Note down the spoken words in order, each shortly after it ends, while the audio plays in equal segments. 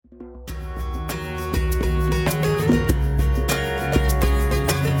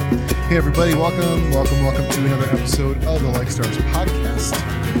Hey everybody, welcome to another episode of the Like Stars podcast.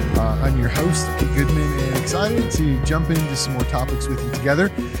 I'm your host, Pete Goodman, and excited to jump into some more topics with you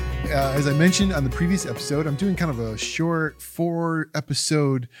together. As I mentioned on the previous episode, I'm doing kind of a short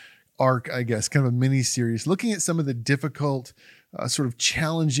 4-episode arc, I guess, kind of a mini series, looking at some of the difficult, sort of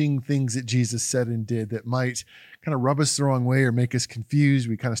challenging things that Jesus said and did that might kind of rub us the wrong way or make us confused.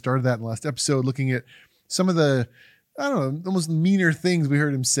 We kind of started that in the last episode, looking at some of the almost meaner things we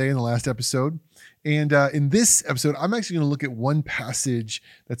heard him say in the last episode. And in this episode, I'm actually going to look at one passage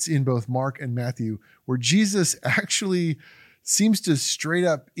that's in both Mark and Matthew where Jesus actually seems to straight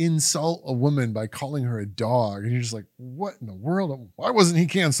up insult a woman by calling her a dog. And you're just like, what in the world? Why wasn't he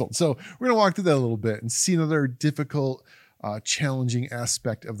canceled? So we're going to walk through that a little bit and see another difficult, challenging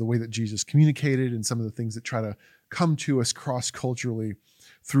aspect of the way that Jesus communicated and some of the things that try to come to us cross-culturally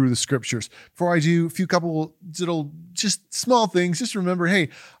through the scriptures. Before I do, a few couple little just small things. Just remember, hey,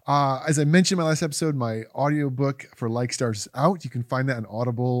 as I mentioned in my last episode, my audiobook for Like Stars is out. You can find that on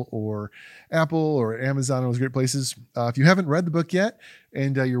Audible or Apple or Amazon, those great places. If you haven't read the book yet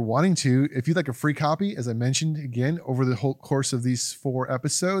and you're wanting to, if you'd like a free copy, as I mentioned again, over the whole course of these 4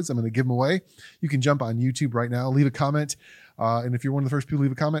 episodes, I'm going to give them away. You can jump on YouTube right now, leave a comment. And if you're one of the first people to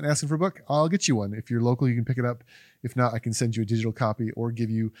leave a comment asking for a book, I'll get you one. If you're local, you can pick it up. If not, I can send you a digital copy or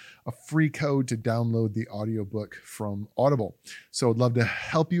give you a free code to download the audiobook from Audible. So I'd love to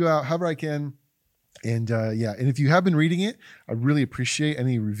help you out however I can. And and if you have been reading it, I'd really appreciate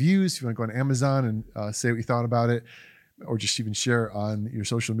any reviews. If you want to go on Amazon and say what you thought about it, or just even share on your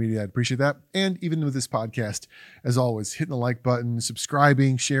social media, I'd appreciate that. And even with this podcast, as always, hitting the like button,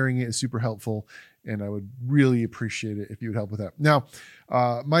 subscribing, sharing it is super helpful. And I would really appreciate it if you would help with that. Now,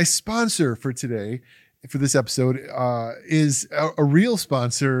 my sponsor for today, for this episode, is a real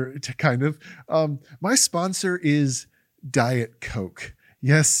sponsor to kind of. My sponsor is Diet Coke.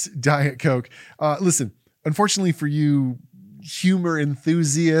 Yes, Diet Coke. Listen, unfortunately for you humor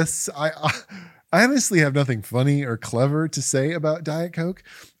enthusiasts, I honestly have nothing funny or clever to say about Diet Coke,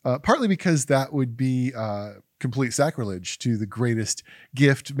 partly because that would be complete sacrilege to the greatest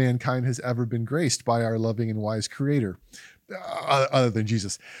gift mankind has ever been graced by our loving and wise creator, other than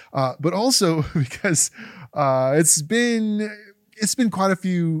Jesus. But also because it's been quite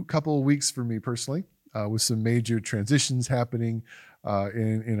a couple of weeks for me personally, with some major transitions happening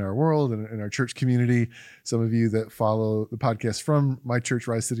in our world and in our church community. Some of you that follow the podcast from my church,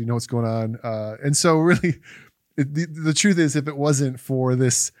 Rise City, know what's going on. And so really, the truth is, if it wasn't for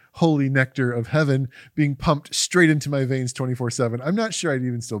this holy nectar of heaven being pumped straight into my veins 24/7, I'm not sure I'd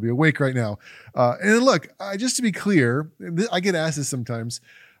even still be awake right now. And look, just to be clear, I get asked this sometimes.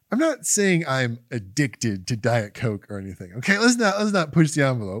 I'm not saying I'm addicted to Diet Coke or anything. Okay, let's not push the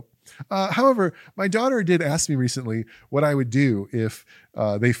envelope. However, my daughter did ask me recently what I would do if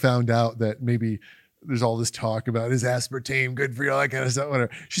they found out that maybe there's all this talk about, is aspartame good for you, all that kind of stuff,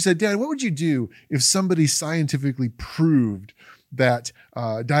 whatever. She said, Dad, what would you do if somebody scientifically proved that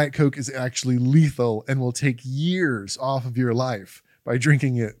Diet Coke is actually lethal and will take years off of your life by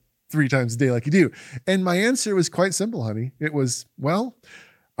drinking it 3 times a day like you do? And my answer was quite simple, honey. It was, well,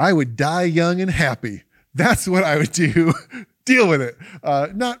 I would die young and happy. That's what I would do. Deal with it.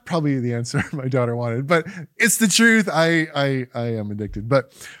 Not probably the answer my daughter wanted, but it's the truth. I am addicted.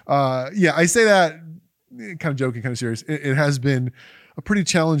 But I say that kind of joking, kind of serious. It has been a pretty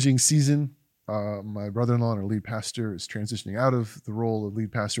challenging season. My brother-in-law and our lead pastor is transitioning out of the role of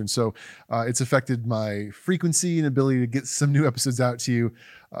lead pastor. And so it's affected my frequency and ability to get some new episodes out to you.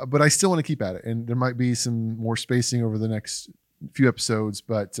 But I still want to keep at it. And there might be some more spacing over the next few episodes,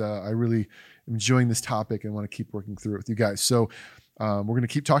 but I really am enjoying this topic and want to keep working through it with you guys. So we're going to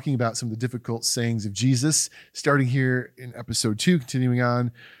keep talking about some of the difficult sayings of Jesus, starting here in episode 2, continuing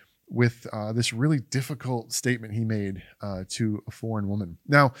on with this really difficult statement he made to a foreign woman.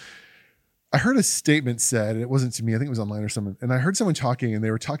 Now, I heard a statement said, and it wasn't to me, I think it was online or someone, and I heard someone talking, and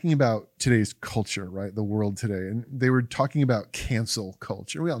they were talking about today's culture, right? The world today. And they were talking about cancel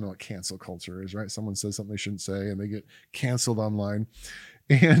culture. We all know what cancel culture is, right? Someone says something they shouldn't say, and they get canceled online.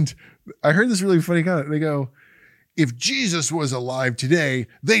 And I heard this really funny comment. They go, if Jesus was alive today,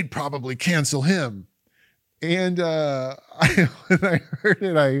 they'd probably cancel him. And when I heard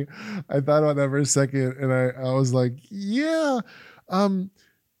it, I thought about that for a second, and I was like, yeah,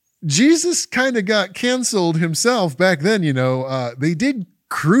 Jesus kind of got canceled himself back then. They did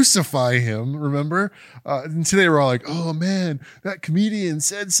crucify him, remember? And today we're all like, oh man, that comedian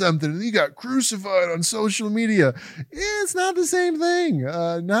said something and he got crucified on social media. It's not the same thing.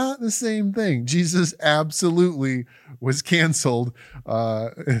 Not the same thing. Jesus absolutely was canceled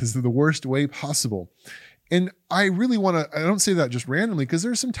as the worst way possible. And I really want to, I don't say that just randomly because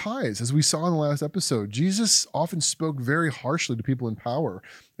there's some ties. As we saw in the last episode, Jesus often spoke very harshly to people in power.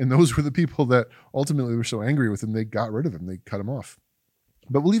 And those were the people that ultimately were so angry with him, they got rid of him, they cut him off.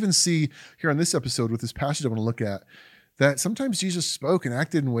 But we'll even see here on this episode with this passage I want to look at that sometimes Jesus spoke and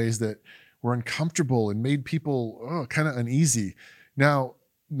acted in ways that were uncomfortable and made people kind of uneasy. Now,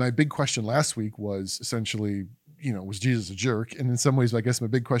 my big question last week was essentially, was Jesus a jerk? And in some ways, I guess my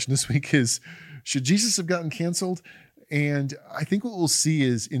big question this week is, should Jesus have gotten canceled? And I think what we'll see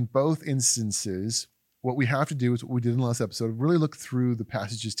is in both instances, what we have to do is what we did in the last episode, really look through the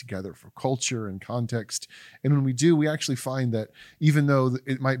passages together for culture and context. And when we do, we actually find that even though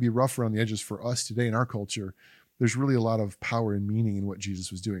it might be rough around the edges for us today in our culture, there's really a lot of power and meaning in what Jesus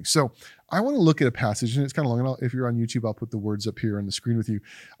was doing. So I want to look at a passage, and it's kind of long. And if you're on YouTube, I'll put the words up here on the screen with you.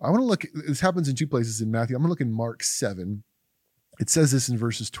 I want to look, this happens in two places in Matthew. I'm going to look in Mark 7. It says this in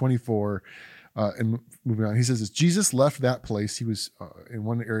verses 24 and moving on. He says this, Jesus left that place. He was in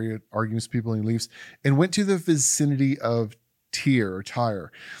one area arguing with people, and he leaves and went to the vicinity of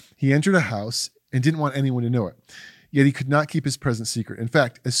Tyre. He entered a house and didn't want anyone to know it. Yet he could not keep his presence secret. In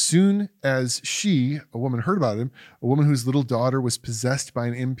fact, as soon as a woman heard about him, a woman whose little daughter was possessed by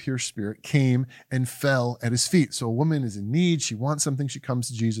an impure spirit came and fell at his feet. So a woman is in need. She wants something. She comes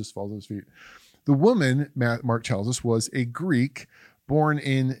to Jesus, falls at his feet. The woman, Mark tells us, was a Greek born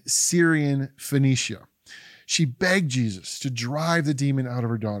in Syrian Phoenicia. She begged Jesus to drive the demon out of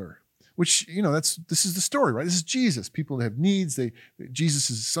her daughter. Which, this is the story, right? This is Jesus. People that have needs. Jesus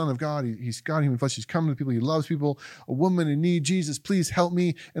is the Son of God. He's God, human flesh. He's come to people. He loves people. A woman in need. Jesus, please help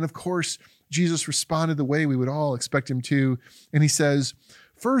me. And of course, Jesus responded the way we would all expect him to. And he says,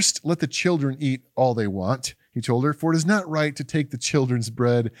 first, let the children eat all they want. He told her, for it is not right to take the children's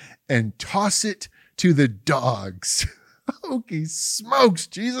bread and toss it to the dogs. Holy smokes,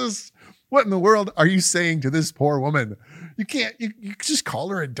 Jesus. What in the world are you saying to this poor woman? You can't, you just call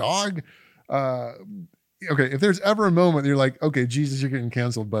her a dog. Okay, if there's ever a moment you're like, okay, Jesus, you're getting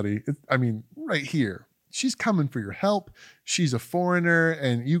canceled, buddy. Right here. She's coming for your help. She's a foreigner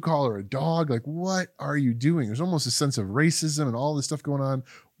and you call her a dog. Like, what are you doing? There's almost a sense of racism and all this stuff going on.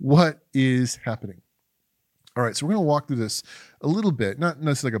 What is happening? All right, so we're going to walk through this a little bit, not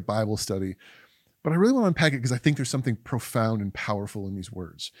necessarily like a Bible study, but I really want to unpack it because I think there's something profound and powerful in these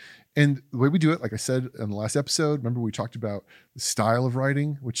words. And the way we do it, like I said in the last episode, remember we talked about the style of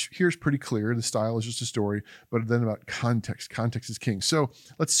writing, which here is pretty clear. The style is just a story, but then about context. Context is king. So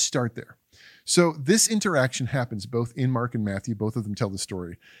let's start there. So this interaction happens both in Mark and Matthew. Both of them tell the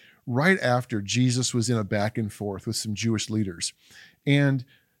story right after Jesus was in a back and forth with some Jewish leaders. And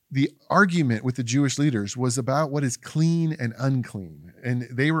the argument with the Jewish leaders was about what is clean and unclean. And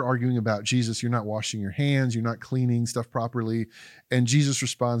they were arguing about, Jesus, you're not washing your hands, you're not cleaning stuff properly. And Jesus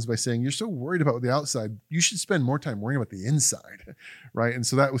responds by saying, you're so worried about the outside, you should spend more time worrying about the inside, right? And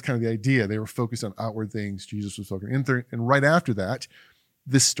so that was kind of the idea. They were focused on outward things. Jesus was focused on inward. And right after that,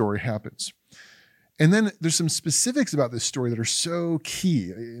 this story happens. And then there's some specifics about this story that are so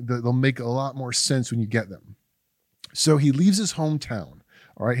key that they'll make a lot more sense when you get them. So he leaves his hometown.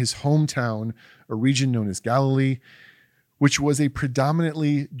 All right, his hometown, a region known as Galilee, which was a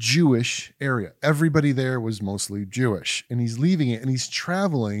predominantly Jewish area. Everybody there was mostly Jewish, and he's leaving it, and he's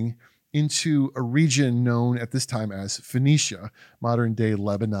traveling into a region known at this time as Phoenicia, modern-day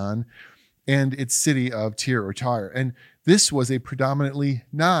Lebanon, and its city of Tyre. And this was a predominantly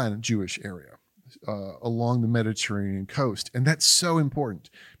non-Jewish area along the Mediterranean coast. And that's so important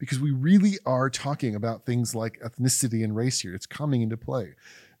because we really are talking about things like ethnicity and race here. It's coming into play.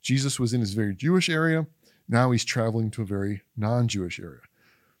 Jesus was in his very Jewish area. Now he's traveling to a very non-Jewish area.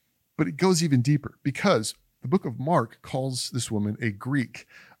 But it goes even deeper because the book of Mark calls this woman a Greek.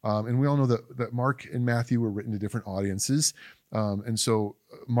 And we all know that Mark and Matthew were written to different audiences. And so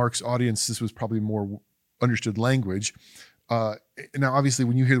Mark's audience, this was probably more understood language. Now, obviously,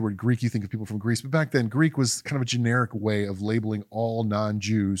 when you hear the word Greek, you think of people from Greece. But back then, Greek was kind of a generic way of labeling all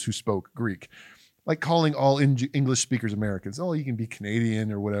non-Jews who spoke Greek. Like calling all English speakers Americans. Oh, you can be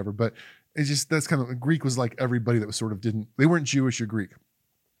Canadian or whatever. But it's just, that's kind of, Greek was like everybody that was sort of they weren't Jewish or Greek.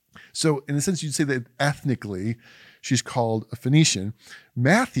 So in a sense, you'd say that ethnically, she's called a Phoenician.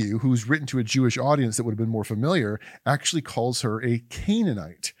 Matthew, who's written to a Jewish audience that would have been more familiar, actually calls her a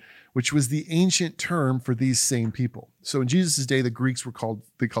Canaanite, which was the ancient term for these same people. So in Jesus' day, the Greeks called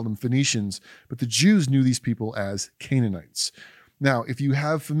them Phoenicians, but the Jews knew these people as Canaanites. Now, if you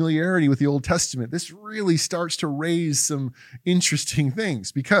have familiarity with the Old Testament, this really starts to raise some interesting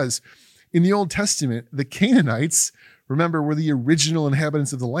things because in the Old Testament, the Canaanites, remember, were the original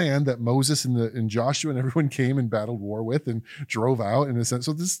inhabitants of the land that Moses and Joshua and everyone came and battled war with and drove out in a sense.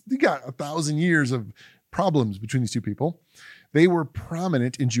 So you got 1,000 years of problems between these two people. They were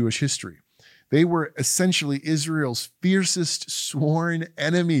prominent in Jewish history. They were essentially Israel's fiercest sworn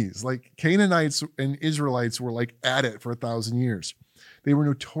enemies. Like Canaanites and Israelites were like at it for 1,000 years. They were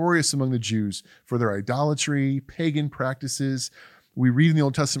notorious among the Jews for their idolatry, pagan practices. We read in the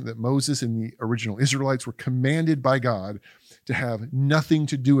Old Testament that Moses and the original Israelites were commanded by God to have nothing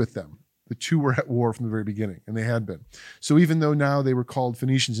to do with them. The two were at war from the very beginning, and they had been. So even though now they were called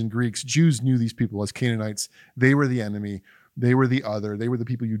Phoenicians and Greeks, Jews knew these people as Canaanites. They were the enemy. They were the other. They were the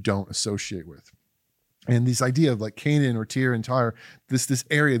people you don't associate with. And this idea of like Canaan or Tyre and Tyre, this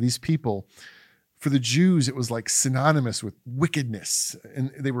area, these people, for the Jews, it was like synonymous with wickedness.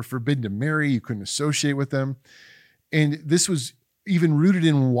 And they were forbidden to marry. You couldn't associate with them. And this was even rooted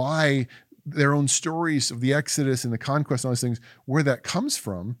in why their own stories of the Exodus and the conquest and all these things, where that comes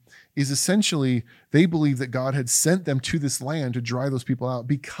from is essentially they believe that God had sent them to this land to drive those people out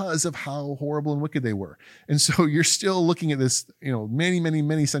because of how horrible and wicked they were. And so you're still looking at this, many, many,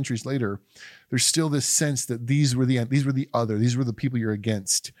 many centuries later, there's still this sense that these were the other, these were the people you're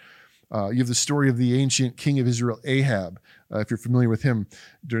against. You have the story of the ancient king of Israel, Ahab. If you're familiar with him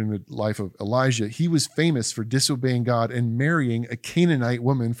during the life of Elijah, he was famous for disobeying God and marrying a Canaanite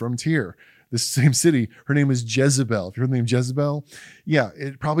woman from Tyre, this same city. Her name is Jezebel. If you heard the name Jezebel, yeah,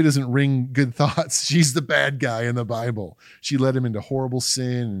 it probably doesn't ring good thoughts. She's the bad guy in the Bible. She led him into horrible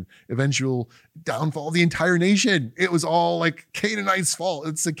sin and eventual downfall of the entire nation. It was all like Canaanites' fault.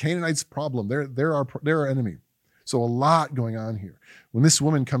 It's the Canaanites' problem. They're our enemy. So a lot going on here. When this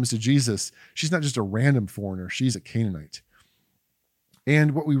woman comes to Jesus, she's not just a random foreigner. She's a Canaanite.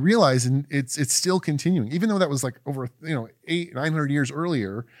 And what we realize, and it's still continuing, even though that was like over 900 years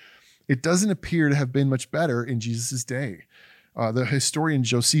earlier, it doesn't appear to have been much better in Jesus' day. The historian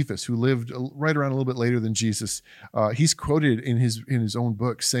Josephus, who lived right around a little bit later than Jesus, he's quoted in his own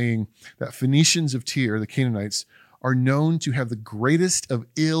book saying that Phoenicians of Tyre, the Canaanites, are known to have the greatest of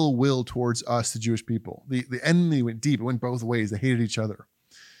ill will towards us, the Jewish people. The enemy went deep. It went both ways. They hated each other.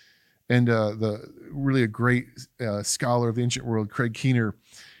 And a great scholar of the ancient world, Craig Keener,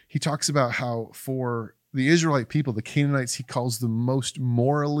 he talks about how for the Israelite people, the Canaanites, he calls the most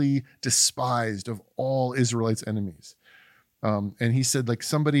morally despised of all Israelites' enemies. And he said, like,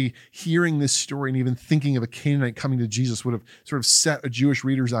 somebody hearing this story and even thinking of a Canaanite coming to Jesus would have sort of set a Jewish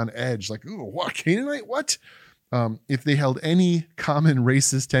readers on edge. Like, ooh, what, Canaanite? What? If they held any common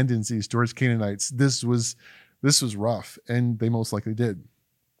racist tendencies towards Canaanites, this was rough, and they most likely did.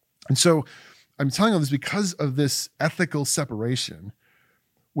 And so I'm telling you this because of this ethical separation.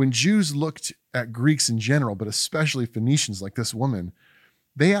 When Jews looked at Greeks in general, but especially Phoenicians like this woman,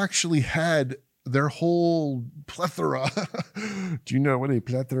 they actually had their whole plethora. Do you know what a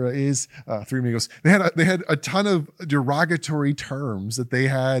plethora is? Three amigos. They had a ton of derogatory terms that they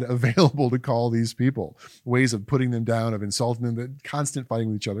had available to call these people, ways of putting them down, of insulting them, the constant fighting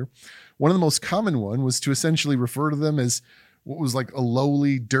with each other. One of the most common one was to essentially refer to them as what was like a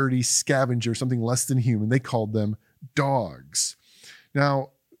lowly, dirty scavenger, something less than human. They called them dogs.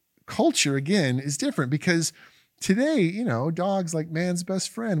 Now, culture, again, is different because today, dogs like man's best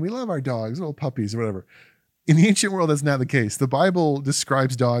friend. We love our dogs, little puppies or whatever. In the ancient world, that's not the case. The Bible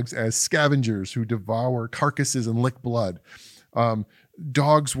describes dogs as scavengers who devour carcasses and lick blood.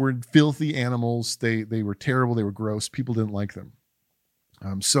 Dogs were filthy animals. They were terrible. They were gross. People didn't like them.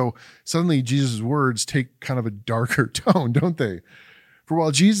 So suddenly Jesus' words take kind of a darker tone, don't they? For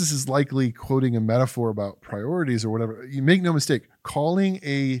while Jesus is likely quoting a metaphor about priorities or whatever, you make no mistake, calling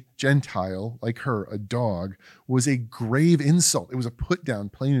a Gentile like her a dog was a grave insult. It was a put down,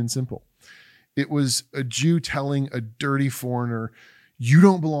 plain and simple. It was a Jew telling a dirty foreigner, you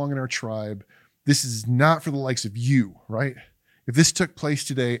don't belong in our tribe. This is not for the likes of you, right? If this took place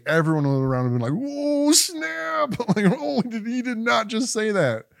today, everyone around would have been like, whoa, snap. Like, oh, he did not just say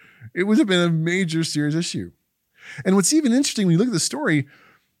that. It would have been a major, serious issue. And what's even interesting when you look at the story,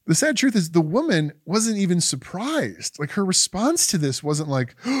 the sad truth is the woman wasn't even surprised. Like, her response to this wasn't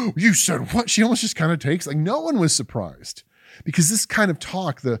like, oh, you said what? She almost just kind of takes, like, no one was surprised. Because this kind of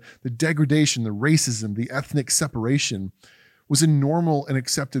talk, the degradation, the racism, the ethnic separation was a normal and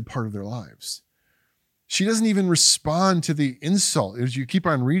accepted part of their lives. She doesn't even respond to the insult. As you keep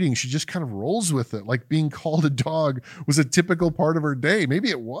on reading, she just kind of rolls with it, like being called a dog was a typical part of her day. Maybe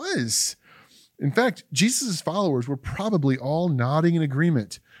it was. In fact, Jesus' followers were probably all nodding in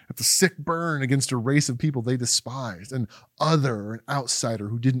agreement at the sick burn against a race of people they despised, an other, an outsider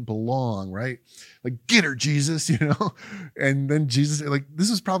who didn't belong, right? Like, get her, Jesus, And then Jesus, like,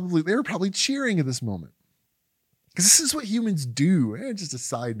 they were probably cheering at this moment. Because this is what humans do. And just a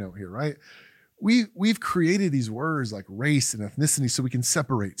side note here, right? We've created these words like race and ethnicity so we can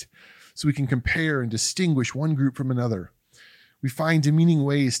separate. so we can compare and distinguish one group from another. We find demeaning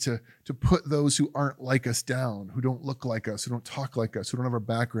ways to put those who aren't like us down, who don't look like us, who don't talk like us, who don't have our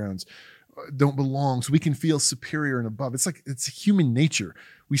backgrounds, don't belong, so we can feel superior and above. It's human nature.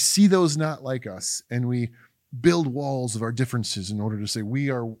 We see those not like us, and we build walls of our differences in order to say we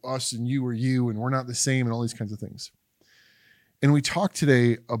are us and you are you, and we're not the same, and all these kinds of things. And we talk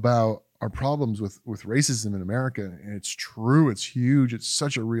today about our problems with racism in America, and it's true, it's huge, it's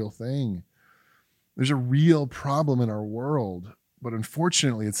such a real thing. There's a real problem in our world, but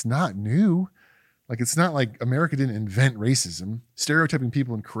unfortunately, it's not new. Like, it's not like America didn't invent racism. Stereotyping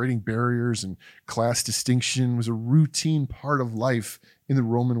people and creating barriers and class distinction was a routine part of life in the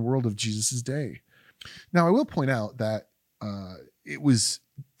Roman world of Jesus' day. Now, I will point out that it was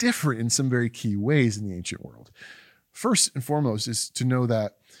different in some very key ways in the ancient world. First and foremost is to know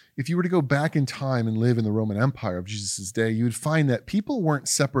that if you were to go back in time and live in the Roman Empire of Jesus' day, you would find that people weren't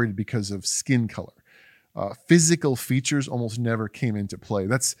separated because of skin color. Physical features almost never came into play.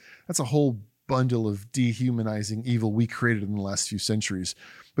 That's a whole bundle of dehumanizing evil we created in the last few centuries.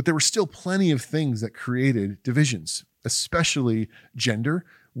 But there were still plenty of things that created divisions, especially gender.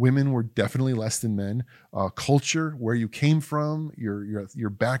 Women were definitely less than men. Culture, where you came from, your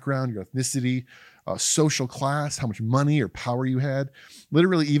background, your ethnicity, social class, how much money or power you had,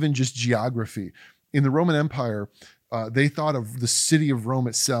 literally even just geography. In the Roman Empire, they thought of the city of Rome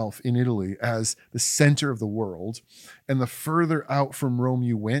itself in Italy as the center of the world. And the further out from Rome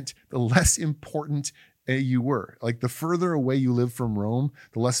you went, the less important you were. Like, the further away you lived from Rome,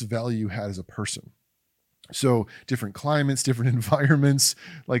 the less value you had as a person. So different climates, different environments,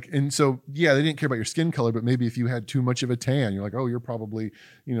 and so, yeah, they didn't care about your skin color, but maybe if you had too much of a tan, you're like, oh, you're probably,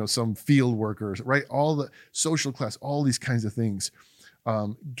 some field workers, right? All the social class, all these kinds of things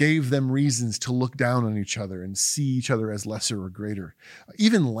gave them reasons to look down on each other and see each other as lesser or greater.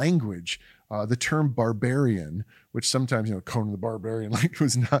 Even language, the term barbarian, which sometimes, Conan the Barbarian, it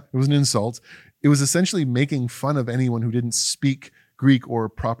was an insult. It was essentially making fun of anyone who didn't speak Greek or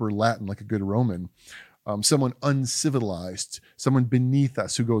proper Latin like a good Roman. Someone uncivilized, someone beneath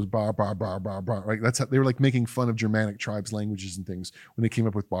us who goes bar, bar, bar, bar, bar, right? That's how they were making fun of Germanic tribes, languages and things when they came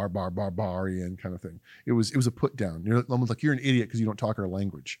up with barbarian kind of thing. It was a put down. You're almost like, you're an idiot because you don't talk our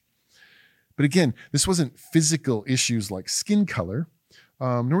language. But again, this wasn't physical issues like skin color,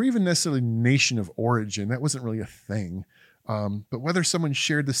 nor even necessarily nation of origin. That wasn't really a thing. But whether someone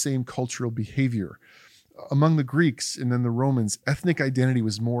shared the same cultural behavior. Among the Greeks and then the Romans, ethnic identity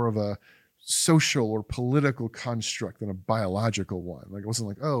was more of a social or political construct than a biological one. It wasn't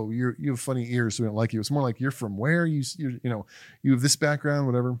like, oh, you have funny ears, so we don't like you. It's more like, you're from where? You have this background,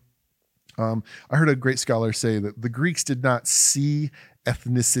 whatever. I heard a great scholar say that the Greeks did not see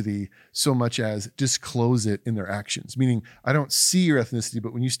ethnicity so much as disclose it in their actions. Meaning, I don't see your ethnicity,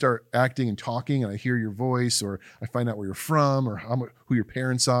 but when you start acting and talking and I hear your voice, or I find out where you're from, or who your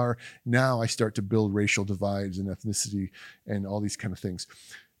parents are, now I start to build racial divides and ethnicity and all these kind of things.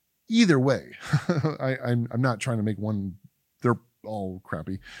 Either way, I'm not trying to make one, they're all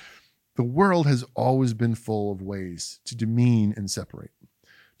crappy. The world has always been full of ways to demean and separate,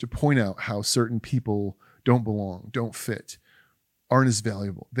 to point out how certain people don't belong, don't fit, aren't as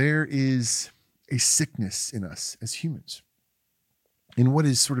valuable. There is a sickness in us as humans. And what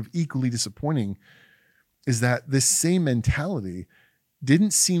is sort of equally disappointing is that this same mentality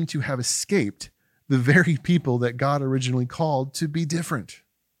didn't seem to have escaped the very people that God originally called to be different.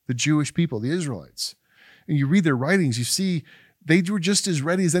 The Jewish people, the Israelites. And you read their writings, you see they were just as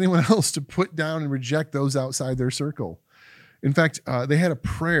ready as anyone else to put down and reject those outside their circle. In fact, they had a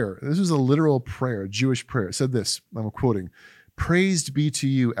prayer. This was a literal prayer, a Jewish prayer. It said this, I'm quoting, "Praised be to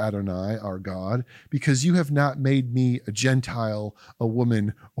you, Adonai, our God, because you have not made me a Gentile, a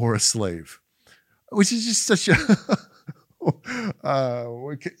woman, or a slave." Which is just such a,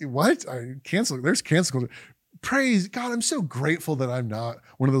 what? There's cancel culture. Praise God, I'm so grateful that I'm not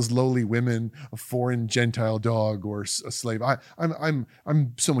one of those lowly women, a foreign Gentile dog, or a slave.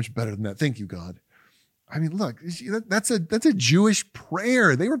 I'm so much better than that. Thank you, God. I mean, look, that's a Jewish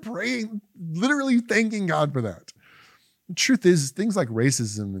prayer. They were praying, literally thanking God for that. The truth is, things like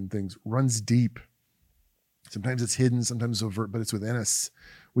racism and things runs deep. Sometimes it's hidden, sometimes it's overt, but it's within us.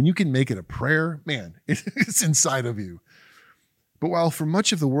 When you can make it a prayer, man, it's inside of you. But while for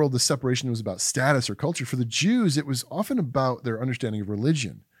much of the world, the separation was about status or culture, for the Jews, it was often about their understanding of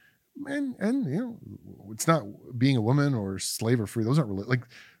religion. And it's not being a woman or slave or free. Those aren't a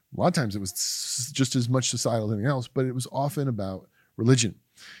lot of times it was just as much societal as anything else, but it was often about religion.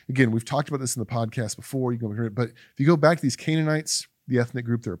 Again, we've talked about this in the podcast before. You can hear it, but if you go back to these Canaanites, the ethnic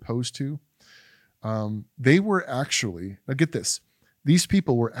group they're opposed to, they were actually, now get this, These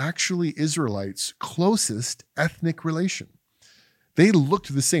people were actually Israelites' closest ethnic relation. They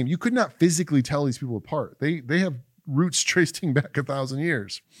looked the same. You could not physically tell these people apart. They have roots tracing back 1,000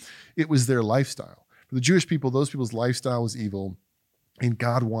 years. It was their lifestyle. For the Jewish people, those people's lifestyle was evil, and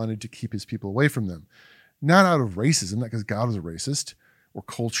God wanted to keep his people away from them. Not out of racism, not because God was a racist or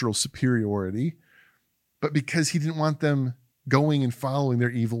cultural superiority, but because he didn't want them going and following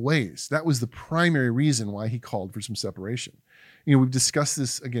their evil ways. That was the primary reason why he called for some separation. We've discussed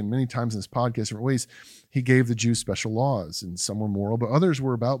this again many times in this podcast, different ways. He gave the Jews special laws, and some were moral, but others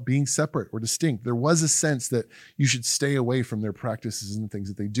were about being separate or distinct. There was a sense that you should stay away from their practices and the things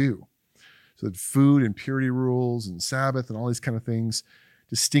that they do. So that food and purity rules and Sabbath and all these kind of things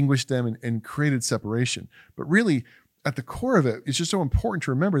distinguished them and created separation. But really, at the core of it, it's just so important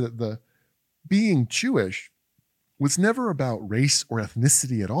to remember that the being Jewish was never about race or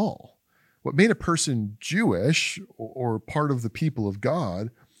ethnicity at all. What made a person Jewish or part of the people of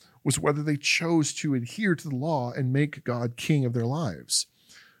God was whether they chose to adhere to the law and make God king of their lives.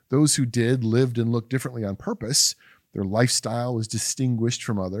 Those who did lived and looked differently on purpose. Their lifestyle was distinguished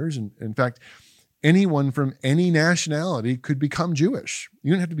from others. And in fact, anyone from any nationality could become Jewish.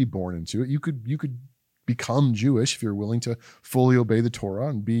 You didn't have to be born into it. You could become Jewish if you're willing to fully obey the Torah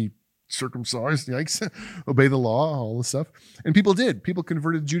and be circumcised, yikes, obey the law, all this stuff. And people did. People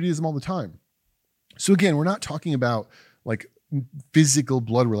converted to Judaism all the time. So again, we're not talking about like physical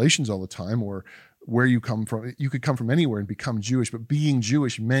blood relations all the time or where you come from. You could come from anywhere and become Jewish, but being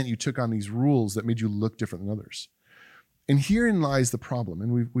Jewish meant you took on these rules that made you look different than others. And herein lies the problem.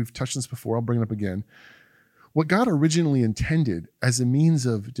 And we've touched on this before. I'll bring it up again. What God originally intended as a means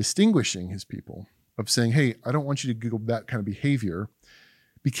of distinguishing his people, of saying, hey, I don't want you to go that kind of behavior,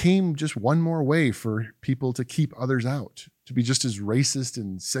 became just one more way for people to keep others out, to be just as racist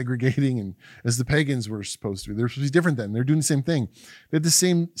and segregating and as the pagans were supposed to be. They're supposed to be different then. They're doing the same thing. They had the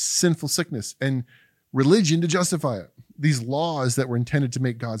same sinful sickness and religion to justify it. These laws that were intended to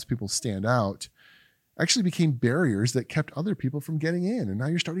make God's people stand out actually became barriers that kept other people from getting in. And now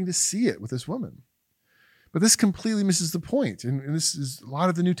you're starting to see it with this woman. But this completely misses the point. And this is a lot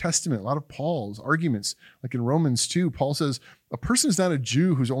of the New Testament, a lot of Paul's arguments. Like in Romans 2, Paul says, a person is not a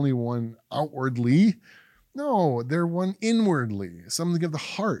Jew who's only one outwardly. No, they're one inwardly, something of the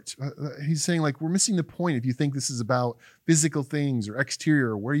heart. He's saying like, we're missing the point if you think this is about physical things or exterior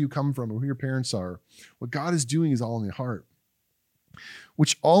or where you come from or who your parents are. What God is doing is all in the heart.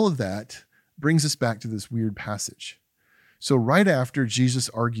 Which all of that brings us back to this weird passage. So right after Jesus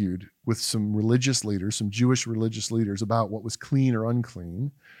argued with some religious leaders, some Jewish religious leaders about what was clean or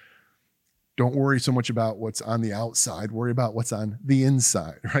unclean, don't worry so much about what's on the outside, worry about what's on the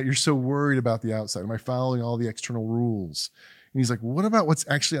inside, right? You're so worried about the outside. Am I following all the external rules? And he's like, what about what's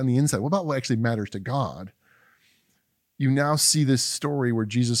actually on the inside? What about what actually matters to God? You now see this story where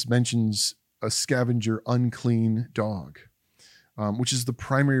Jesus mentions a scavenger, unclean dog. Which is the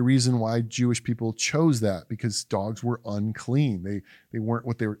primary reason why Jewish people chose that, because dogs were unclean. They weren't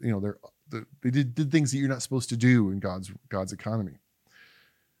what they were, they did things that you're not supposed to do in God's economy.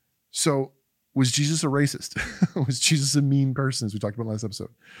 So was Jesus a racist? Was Jesus a mean person, as we talked about in the last episode?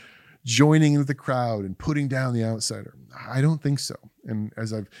 Joining in with the crowd and putting down the outsider? I don't think so. And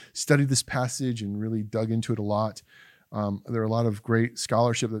as I've studied this passage and really dug into it a lot, there are a lot of great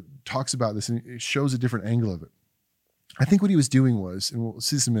scholarship that talks about this, and it shows a different angle of it. I think what he was doing was, and we'll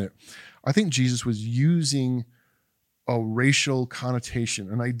see this in a minute, I think Jesus was using a racial connotation,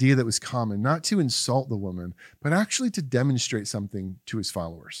 an idea that was common, not to insult the woman, but actually to demonstrate something to his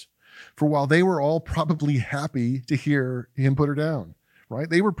followers. For while they were all probably happy to hear him put her down, right?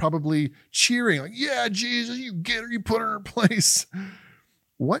 They were probably cheering like, yeah, Jesus, you get her, you put her in her place.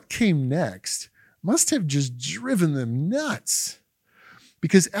 What came next must have just driven them nuts.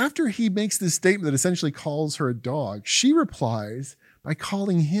 Because after he makes this statement that essentially calls her a dog, she replies by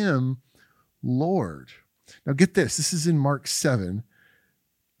calling him Lord. Now get this. This is in Mark 7.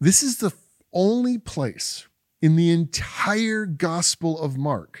 This is the only place in the entire Gospel of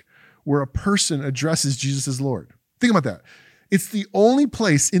Mark where a person addresses Jesus as Lord. Think about that. It's the only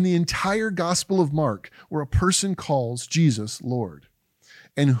place in the entire Gospel of Mark where a person calls Jesus Lord.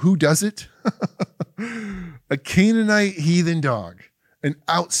 And who does it? A Canaanite heathen dog. An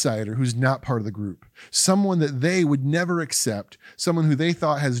outsider who's not part of the group, someone that they would never accept, someone who they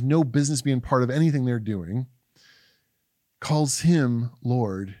thought has no business being part of anything they're doing, calls him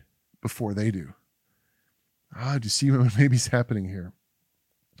Lord before they do. Do you see what maybe is happening here?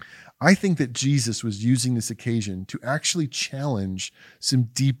 I think that Jesus was using this occasion to actually challenge some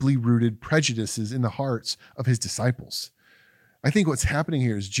deeply rooted prejudices in the hearts of his disciples. I think what's happening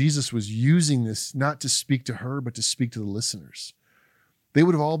here is Jesus was using this not to speak to her, but to speak to the listeners. They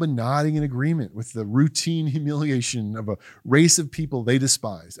would have all been nodding in agreement with the routine humiliation of a race of people they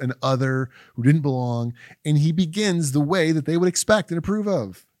despised, an other who didn't belong. And he begins the way that they would expect and approve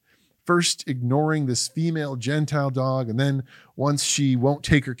of. First, ignoring this female Gentile dog, and then once she won't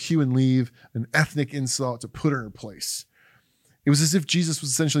take her cue and leave, an ethnic insult to put her in her place. It was as if Jesus was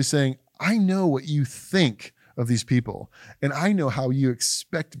essentially saying, I know what you think of these people, and I know how you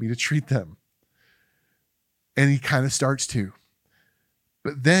expect me to treat them. And he kind of starts to.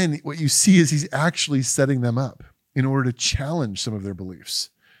 But then what you see is he's actually setting them up in order to challenge some of their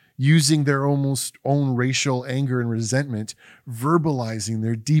beliefs, using their almost own racial anger and resentment, verbalizing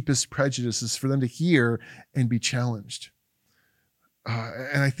their deepest prejudices for them to hear and be challenged.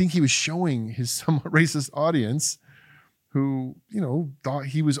 And I think he was showing his somewhat racist audience who, thought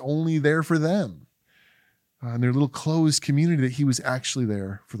he was only there for them, and their little closed community, that he was actually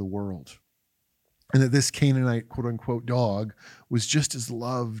there for the world. And that this Canaanite, quote unquote, dog was just as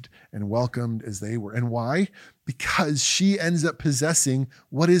loved and welcomed as they were. And why? Because she ends up possessing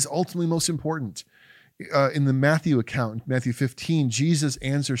what is ultimately most important. In the Matthew account, Matthew 15, Jesus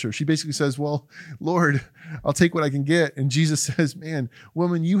answers her. She basically says, well, Lord, I'll take what I can get. And Jesus says, man,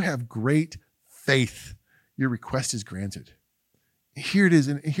 woman, you have great faith. Your request is granted. Here it is.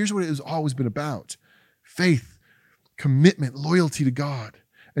 And here's what it has always been about. Faith, commitment, loyalty to God.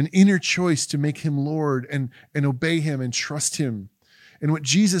 An inner choice to make him Lord and obey him and trust him. And what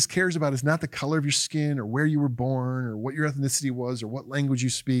Jesus cares about is not the color of your skin or where you were born or what your ethnicity was or what language you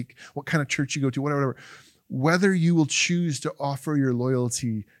speak, what kind of church you go to, whatever. Whether you will choose to offer your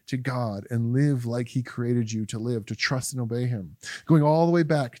loyalty to God and live like he created you to live, to trust and obey him. Going all the way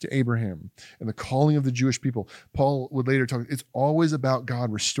back to Abraham and the calling of the Jewish people. Paul would later talk, it's always about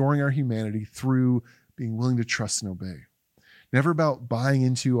God restoring our humanity through being willing to trust and obey. Never about buying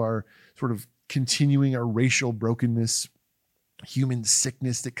into our sort of continuing our racial brokenness, human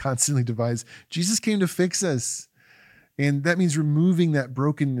sickness that constantly divides. Jesus came to fix us. And that means removing that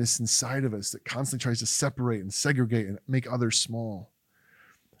brokenness inside of us that constantly tries to separate and segregate and make others small.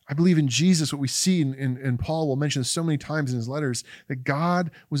 I believe in Jesus, what we see, and Paul will mention this so many times in his letters, that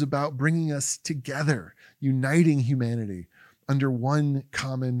God was about bringing us together, uniting humanity under one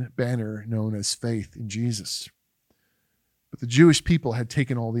common banner known as faith in Jesus. But the Jewish people had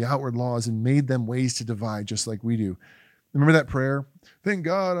taken all the outward laws and made them ways to divide, just like we do. Remember that prayer? Thank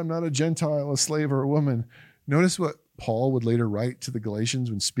God I'm not a Gentile, a slave, or a woman. Notice what Paul would later write to the Galatians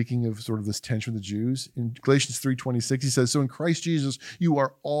when speaking of sort of this tension with the Jews. In Galatians 3:26, he says, so in Christ Jesus, you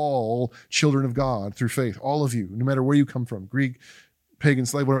are all children of God through faith, all of you, no matter where you come from, Greek, pagan,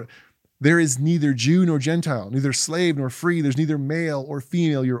 slave, whatever. There is neither Jew nor Gentile, neither slave nor free. There's neither male or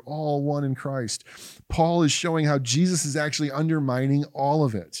female. You're all one in Christ. Paul is showing how Jesus is actually undermining all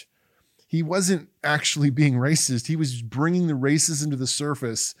of it. He wasn't actually being racist. He was bringing the racism to the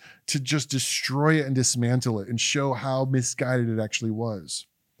surface to just destroy it and dismantle it and show how misguided it actually was.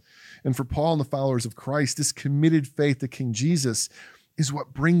 And for Paul and the followers of Christ, this committed faith to King Jesus is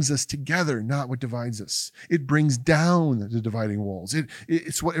what brings us together, not what divides us. It brings down the dividing walls.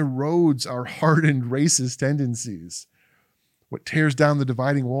 It's what erodes our hardened racist tendencies. What tears down the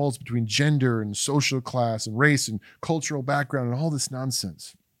dividing walls between gender and social class and race and cultural background and all this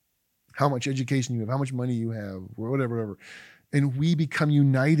nonsense. How much education you have, how much money you have, whatever. And we become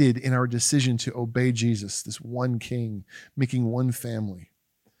united in our decision to obey Jesus, this one king, making one family.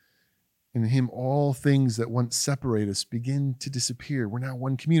 In him, all things that once separate us begin to disappear. We're now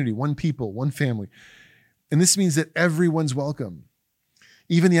one community, one people, one family. And this means that everyone's welcome.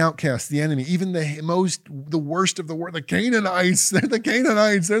 Even the outcast, the enemy, even the worst of the worst, the Canaanites. They're the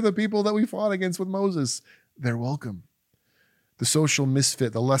Canaanites. They're the people that we fought against with Moses. They're welcome. The social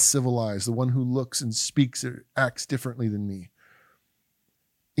misfit, the less civilized, the one who looks and speaks or acts differently than me.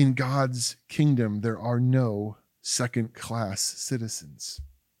 In God's kingdom, there are no second-class citizens.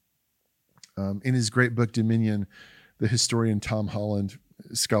 In his great book, Dominion, the historian Tom Holland,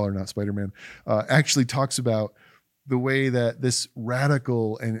 scholar, not Spider-Man, actually talks about the way that this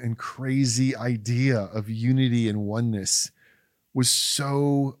radical and crazy idea of unity and oneness was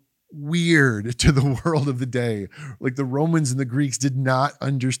so weird to the world of the day. Like the Romans and the Greeks did not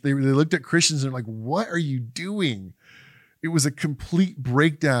understand. They looked at Christians and were like, what are you doing? It was a complete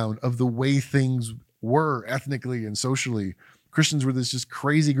breakdown of the way things were ethnically and socially. Christians were this just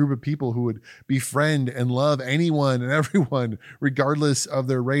crazy group of people who would befriend and love anyone and everyone, regardless of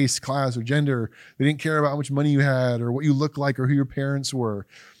their race, class, or gender. They didn't care about how much money you had or what you looked like or who your parents were.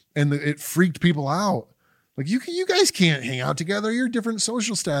 And it freaked people out. Like, you guys can't hang out together. You're different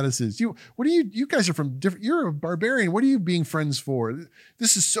social statuses. You guys are from different, you're a barbarian. What are you being friends for?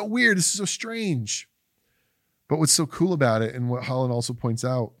 This is so weird. This is so strange. But what's so cool about it, and what Holland also points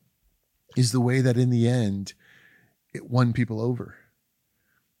out, is the way that in the end, it won people over.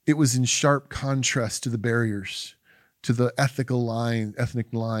 It was in sharp contrast to the barriers, to the ethnic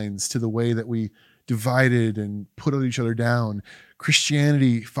lines, to the way that we divided and put each other down.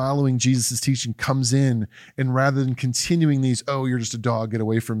 Christianity, following Jesus' teaching, comes in, and rather than continuing these, oh, you're just a dog, get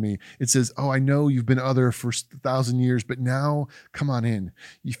away from me, it says, oh, I know you've been other for 1,000 years, but now come on in.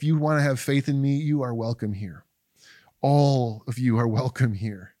 If you want to have faith in me, you are welcome here. All of you are welcome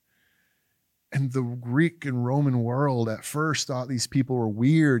here. And the Greek and Roman world at first thought these people were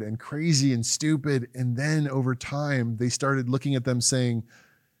weird and crazy and stupid. And then over time, they started looking at them saying,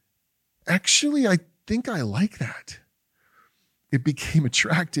 actually, I think I like that. It became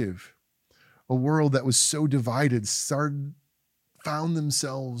attractive. A world that was so divided found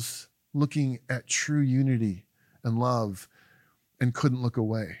themselves looking at true unity and love and couldn't look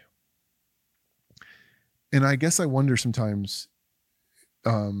away. And I guess I wonder sometimes,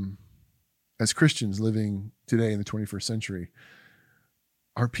 as Christians living today in the 21st century,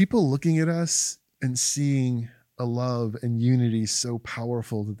 are people looking at us and seeing a love and unity so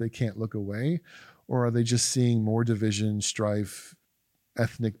powerful that they can't look away? Or are they just seeing more division, strife,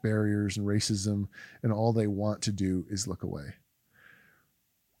 ethnic barriers, and racism, and all they want to do is look away?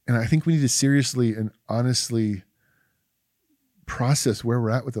 And I think we need to seriously and honestly process where we're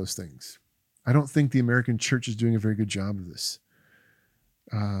at with those things. I don't think the American church is doing a very good job of this.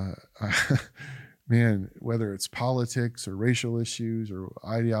 Man, whether it's politics or racial issues or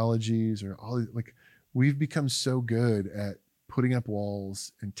ideologies or all, like, we've become so good at putting up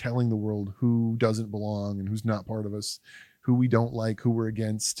walls and telling the world who doesn't belong and who's not part of us, who we don't like, who we're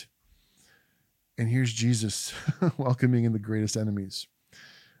against. And here's Jesus welcoming in the greatest enemies,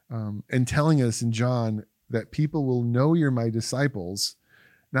 and telling us in John that people will know you're my disciples,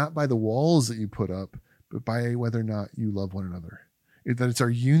 not by the walls that you put up, but by whether or not you love one another. That it's our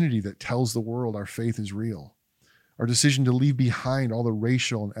unity that tells the world our faith is real. Our decision to leave behind all the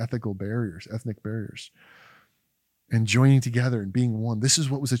racial and ethnic barriers, and joining together and being one. This is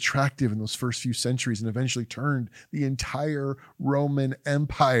what was attractive in those first few centuries and eventually turned the entire Roman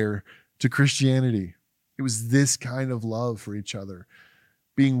Empire to Christianity. It was this kind of love for each other,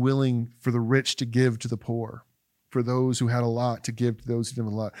 being willing for the rich to give to the poor, for those who had a lot to give to those who didn't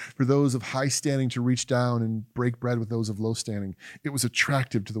have a lot, for those of high standing to reach down and break bread with those of low standing. It was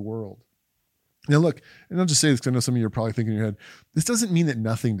attractive to the world. Now look, and I'll just say this because I know some of you are probably thinking in your head, this doesn't mean that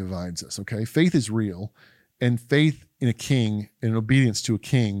nothing divides us, okay? Faith is real, and faith in a king and obedience to a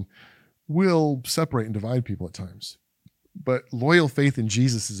king will separate and divide people at times. But loyal faith in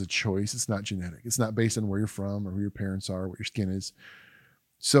Jesus is a choice. It's not genetic. It's not based on where you're from or who your parents are, what your skin is.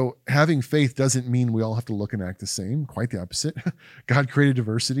 So having faith doesn't mean we all have to look and act the same. Quite the opposite. God created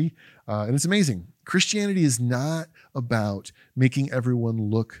diversity, and it's amazing. Christianity is not about making everyone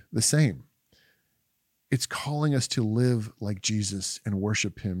look the same. It's calling us to live like Jesus and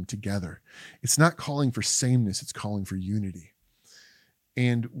worship him together. It's not calling for sameness. It's calling for unity.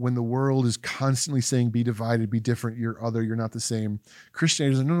 And when the world is constantly saying, be divided, be different, you're other, you're not the same,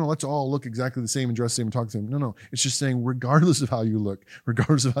 Christianity is like, no, let's all look exactly the same and dress the same and talk the same. No. It's just saying, regardless of how you look,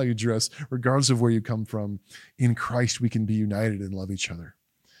 regardless of how you dress, regardless of where you come from, in Christ we can be united and love each other.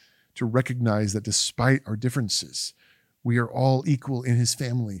 To recognize that despite our differences, we are all equal in his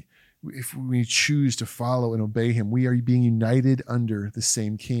family. If we choose to follow and obey him, we are being united under the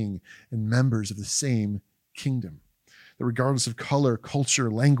same king and members of the same kingdom. That regardless of color, culture,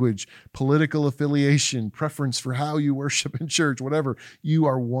 language, political affiliation, preference for how you worship in church, whatever, you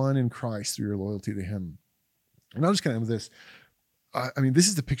are one in Christ through your loyalty to him. And I'll just kind of end with this. This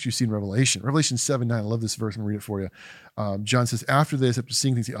is the picture you see in Revelation. Revelation 7:9. I love this verse. I'm going to read it for you. John says, after this, after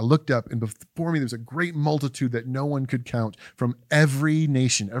seeing things, I looked up, and before me there was a great multitude that no one could count, from every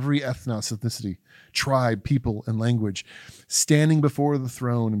nation, every ethnos, ethnicity, tribe, people, and language, standing before the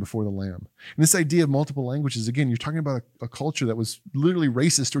throne and before the Lamb. And this idea of multiple languages, again, you're talking about a culture that was literally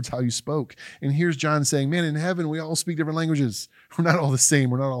racist towards how you spoke. And here's John saying, man, in heaven, we all speak different languages. We're not all the same.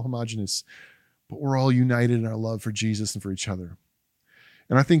 We're not all homogenous, but we're all united in our love for Jesus and for each other.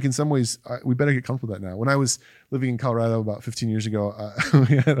 And I think in some ways, we better get comfortable with that now. When I was living in Colorado about 15 years ago,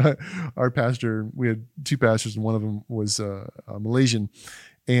 we had our pastor, we had two pastors, and one of them was Malaysian.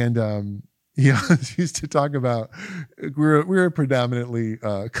 And he used to talk about, we're a predominantly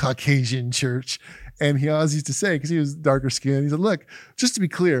Caucasian church. And he always used to say, because he was darker skinned, he said, look, just to be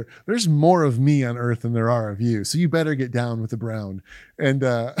clear, there's more of me on earth than there are of you. So you better get down with the brown. And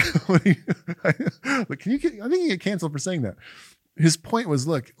I think you get canceled for saying that. His point was,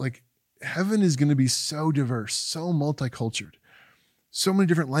 look, like, heaven is going to be so diverse, so multicultural, so many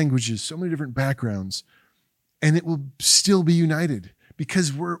different languages, so many different backgrounds. and it will still be united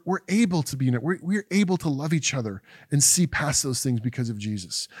because we're able to be united. We're able to love each other and see past those things because of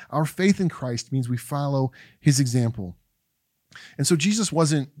Jesus. Our faith in Christ means we follow his example. And so Jesus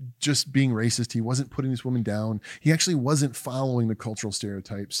wasn't just being racist. He wasn't putting this woman down. He actually wasn't following the cultural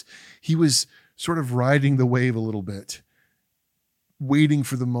stereotypes. He was sort of riding the wave a little bit, waiting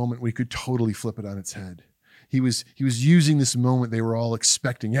for the moment where he could totally flip it on its head. He was using this moment they were all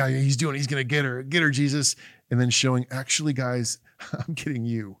expecting. Yeah, he's going to get her, Jesus. And then showing, actually, guys, I'm getting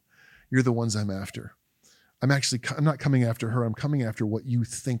you. You're the ones I'm after. I'm not coming after her. I'm coming after what you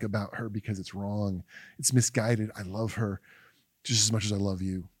think about her because it's wrong. It's misguided. I love her just as much as I love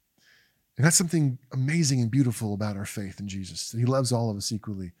you. And that's something amazing and beautiful about our faith in Jesus. He loves all of us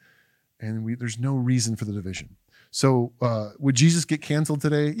equally. And there's no reason for the division. So would Jesus get canceled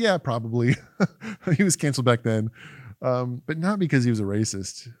today? Yeah, probably. He was canceled back then. But not because he was a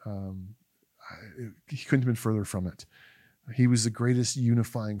racist. He couldn't have been further from it. He was the greatest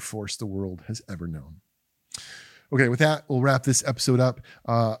unifying force the world has ever known. Okay, with that, we'll wrap this episode up.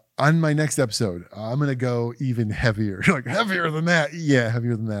 On my next episode, I'm going to go even heavier. Like, heavier than that? Yeah,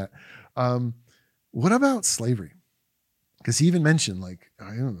 heavier than that. What about slavery? Because he even mentioned, like,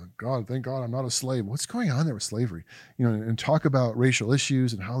 God, thank God I'm not a slave. What's going on there with slavery? And talk about racial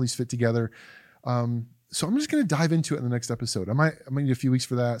issues and how these fit together. So I'm just going to dive into it in the next episode. I might need a few weeks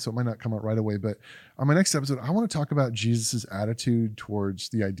for that, so it might not come out right away. But on my next episode, I want to talk about Jesus's attitude towards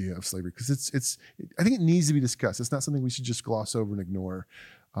the idea of slavery, because I think it needs to be discussed. It's not something we should just gloss over and ignore,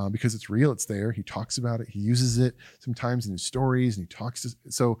 because it's real. It's there. He talks about it. He uses it sometimes in his stories, and he talks.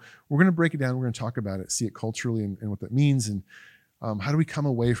 So we're going to break it down. We're going to talk about it, see it culturally and what that means, and how do we come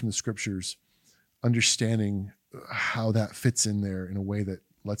away from the scriptures understanding how that fits in there in a way that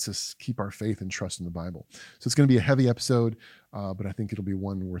lets us keep our faith and trust in the Bible. So it's going to be a heavy episode, but I think it'll be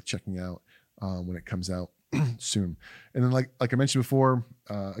one worth checking out when it comes out soon. And then like I mentioned before,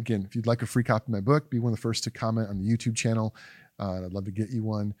 again, if you'd like a free copy of my book, be one of the first to comment on the YouTube channel. I'd love to get you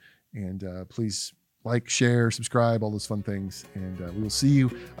one. And please like, share, subscribe, all those fun things. And we will see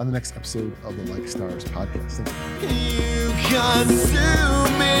you on the next episode of the Like Stars podcast. Thank you. You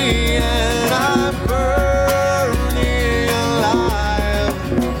consume me and I'm burning alive.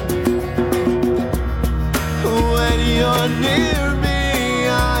 When you're near